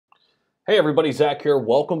Hey everybody, Zach here.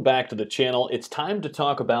 Welcome back to the channel. It's time to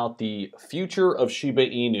talk about the future of Shiba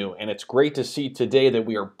Inu, and it's great to see today that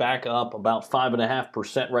we are back up about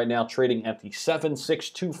 5.5% right now, trading at the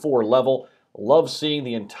 7624 level. Love seeing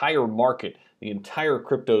the entire market, the entire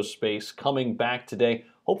crypto space coming back today.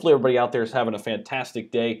 Hopefully everybody out there is having a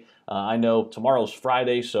fantastic day. I know tomorrow's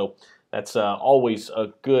Friday, so that's always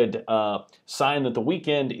a good sign that the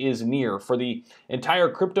weekend is near. For the entire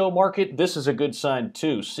crypto market, this is a good sign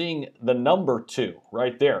too. Seeing the number 2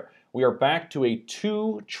 right there. We are back to a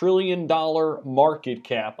 $2 trillion market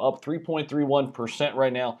cap, up 3.31%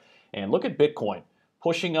 right now. And look at Bitcoin,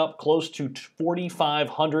 pushing up close to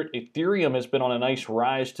 4,500. Ethereum has been on a nice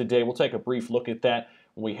rise today. We'll take a brief look at that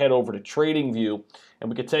when we head over to TradingView, and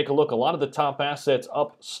we can take a look. A lot of the top assets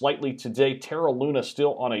up slightly today. Terra Luna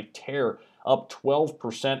still on a tear, up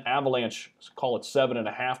 12%. Avalanche, call it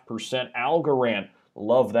 7.5%. Algorand,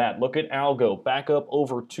 love that. Look at Algo, back up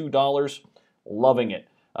over $2. Loving it.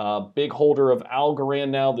 Big holder of Algorand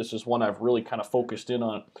now. This is one I've really kind of focused in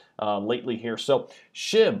on lately here. So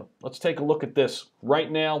SHIB, let's take a look at this.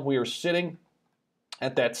 Right now we are sitting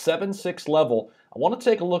at that 7.6 level. I want to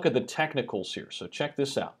take a look at the technicals here. So check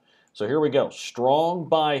this out. So here we go. Strong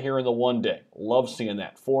buy here in the 1 day. Love seeing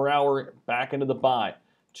that. 4 hour back into the buy.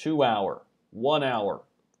 2 hour, 1 hour,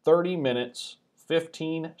 30 minutes,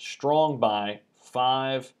 15 strong buy,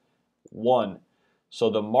 5, 1. So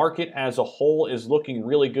the market as a whole is looking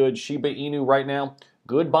really good. Shiba Inu right now,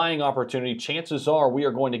 good buying opportunity. Chances are we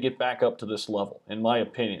are going to get back up to this level, in my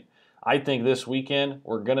opinion. I think this weekend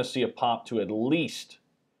we're going to see a pop to at least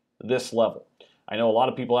this level. I know a lot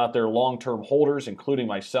of people out there long-term holders, including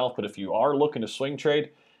myself, but if you are looking to swing trade,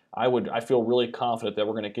 I feel really confident that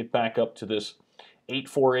we're going to get back up to this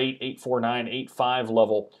 848, 849, 85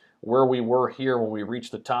 level where we were here when we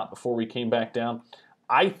reached the top before we came back down.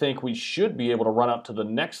 I think we should be able to run up to the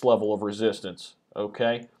next level of resistance,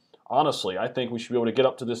 okay? Honestly, I think we should be able to get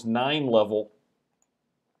up to this 9 level.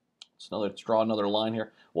 Let's draw another line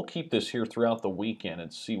here. We'll keep this here throughout the weekend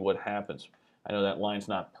and see what happens. I know that line's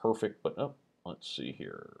not perfect, but let's see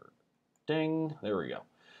here. Ding. There we go.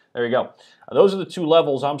 There you go. Those are the 2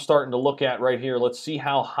 levels I'm starting to look at right here. Let's see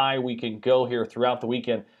how high we can go here throughout the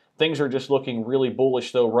weekend. Things are just looking really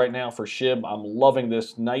bullish, though, right now for SHIB. I'm loving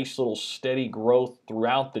this nice little steady growth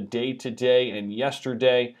throughout the day today and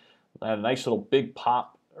yesterday. I had a nice little big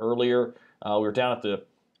pop earlier. We were down at the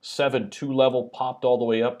 7.2 level, popped all the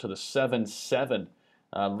way up to the 7.7.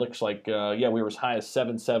 Looks like, yeah, we were as high as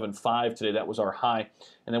 7.75 today. That was our high.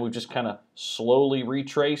 And then we've just kind of slowly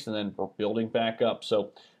retraced, and then we're building back up.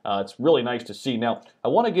 So it's really nice to see. Now, I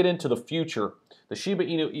want to get into the future, the Shiba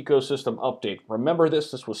Inu ecosystem update. Remember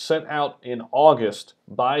this was sent out in August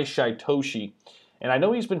by Shytoshi. And I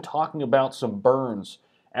know he's been talking about some burns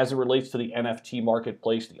as it relates to the NFT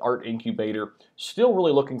marketplace, the art incubator. Still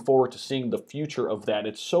really looking forward to seeing the future of that.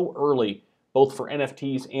 It's so early, both for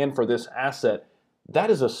NFTs and for this asset. That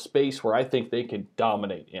is a space where I think they can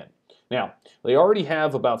dominate in. Now, they already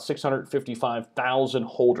have about 655,000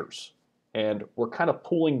 holders, and we're kind of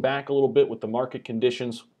pulling back a little bit with the market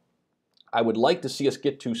conditions. I would like to see us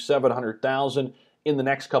get to 700,000 in the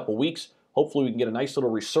next couple weeks. Hopefully we can get a nice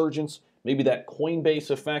little resurgence. Maybe that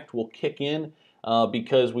Coinbase effect will kick in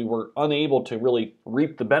because we were unable to really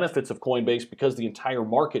reap the benefits of Coinbase because the entire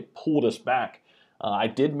market pulled us back. I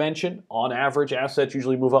did mention, on average, assets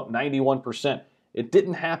usually move up 91%. It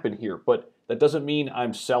didn't happen here, but that doesn't mean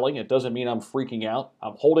I'm selling. It doesn't mean I'm freaking out.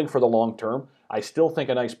 I'm holding for the long term. I still think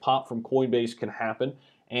a nice pop from Coinbase can happen.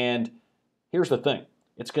 And here's the thing.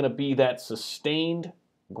 It's going to be that sustained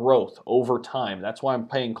growth over time. That's why I'm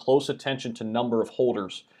paying close attention to number of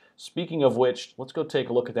holders. Speaking of which, let's go take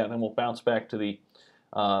a look at that, and then we'll bounce back to the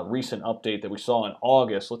recent update that we saw in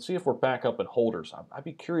August. Let's see if we're back up in holders. I'd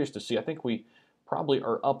be curious to see. I think we probably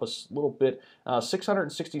are up a little bit.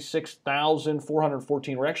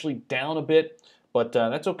 666,414. We're actually down a bit, but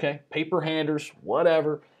that's okay. Paper handers,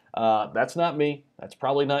 whatever. That's not me. That's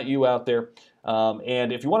probably not you out there.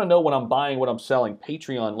 And if you want to know what I'm buying, what I'm selling,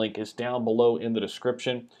 Patreon link is down below in the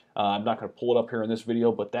description. I'm not going to pull it up here in this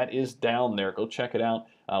video, but that is down there. Go check it out.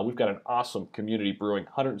 We've got an awesome community brewing,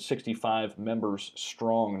 165 members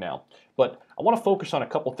strong now. But I want to focus on a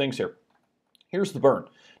couple things here. Here's the burn.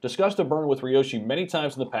 Discussed a burn with Ryoshi many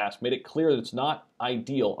times in the past, made it clear that it's not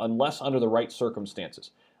ideal unless under the right circumstances.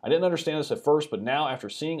 I didn't understand this at first, but now after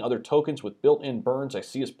seeing other tokens with built-in burns, I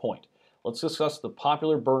see his point. Let's discuss the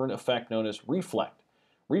popular burn effect known as reflect.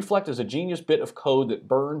 Reflect is a genius bit of code that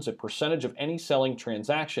burns a percentage of any selling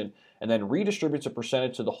transaction and then redistributes a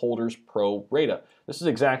percentage to the holders pro rata. This is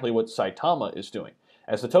exactly what Saitama is doing.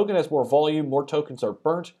 As the token has more volume, more tokens are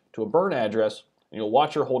burnt to a burn address, and you'll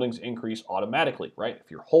watch your holdings increase automatically, right?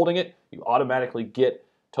 If you're holding it, you automatically get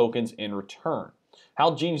tokens in return.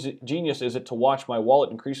 How genius is it to watch my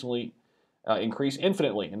wallet increase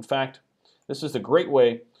infinitely? In fact, this is a great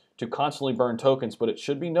way to constantly burn tokens, but it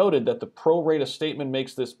should be noted that the pro rata statement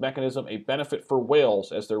makes this mechanism a benefit for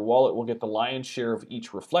whales, as their wallet will get the lion's share of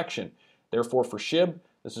each reflection. Therefore, for SHIB,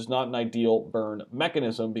 this is not an ideal burn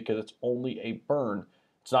mechanism because it's only a burn.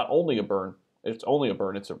 It's not only a burn, it's only a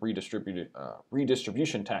burn, it's a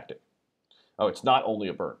redistribution tactic. Oh, it's not only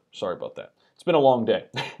a burn. Sorry about that. It's been a long day.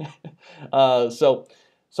 So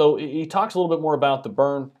he talks a little bit more about the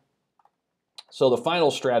burn. So the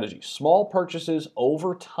final strategy, small purchases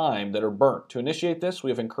over time that are burnt. To initiate this, we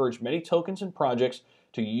have encouraged many tokens and projects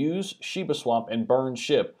to use Shiba Swap and burn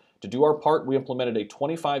SHIB. To do our part, we implemented a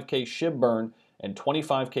 25K SHIB burn and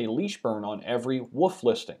 25K leash burn on every WOOF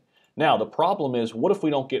listing. Now, the problem is, what if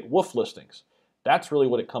we don't get WOOF listings? That's really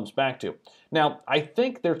what it comes back to. Now, I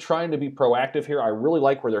think they're trying to be proactive here. I really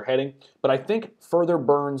like where they're heading, but I think further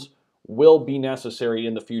burns will be necessary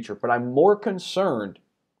in the future. But I'm more concerned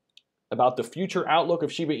about the future outlook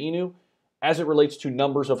of Shiba Inu as it relates to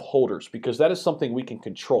numbers of holders, because that is something we can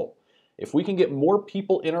control. If we can get more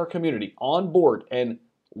people in our community on board and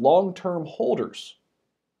long-term holders,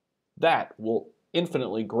 that will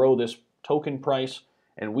infinitely grow this token price,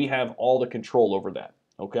 and we have all the control over that,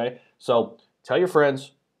 okay? So tell your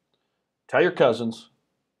friends, tell your cousins,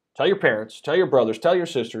 tell your parents, tell your brothers, tell your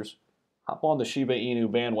sisters, hop on the Shiba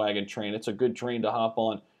Inu bandwagon train. It's a good train to hop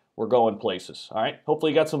on. We're going places, all right?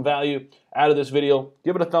 Hopefully you got some value out of this video.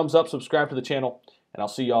 Give it a thumbs up, subscribe to the channel, and I'll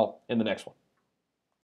see y'all in the next one.